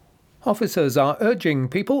Officers are urging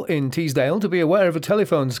people in Teesdale to be aware of a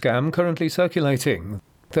telephone scam currently circulating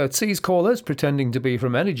that sees callers pretending to be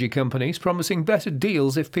from energy companies promising better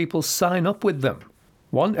deals if people sign up with them.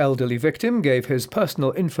 One elderly victim gave his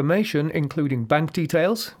personal information, including bank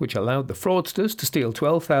details, which allowed the fraudsters to steal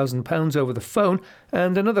 £12,000 over the phone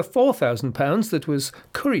and another £4,000 that was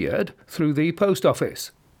couriered through the post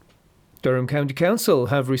office. Durham County Council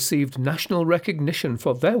have received national recognition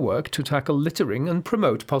for their work to tackle littering and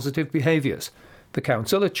promote positive behaviours. The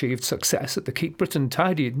council achieved success at the Keep Britain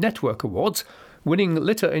Tidy Network Awards, winning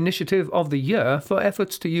Litter Initiative of the Year for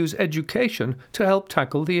efforts to use education to help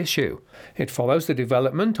tackle the issue. It follows the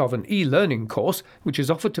development of an e-learning course which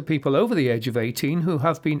is offered to people over the age of 18 who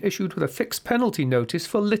have been issued with a fixed penalty notice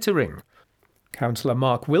for littering. Councillor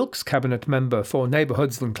Mark Wilkes, Cabinet Member for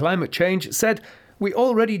Neighbourhoods and Climate Change, said, "We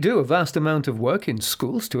already do a vast amount of work in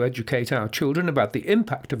schools to educate our children about the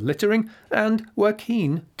impact of littering, and we're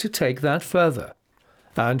keen to take that further."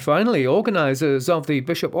 And finally, organisers of the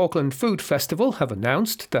Bishop Auckland Food Festival have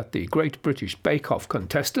announced that the Great British Bake Off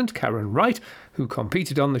contestant Karen Wright, who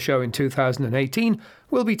competed on the show in 2018,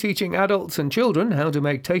 will be teaching adults and children how to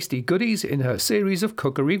make tasty goodies in her series of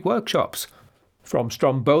cookery workshops. From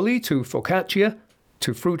stromboli to focaccia,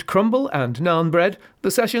 to fruit crumble and naan bread,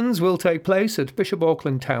 the sessions will take place at Bishop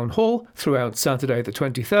Auckland Town Hall throughout Saturday the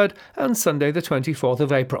 23rd and Sunday the 24th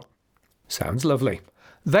of April. Sounds lovely.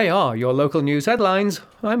 They are your local news headlines.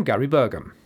 I'm Gary Burgham.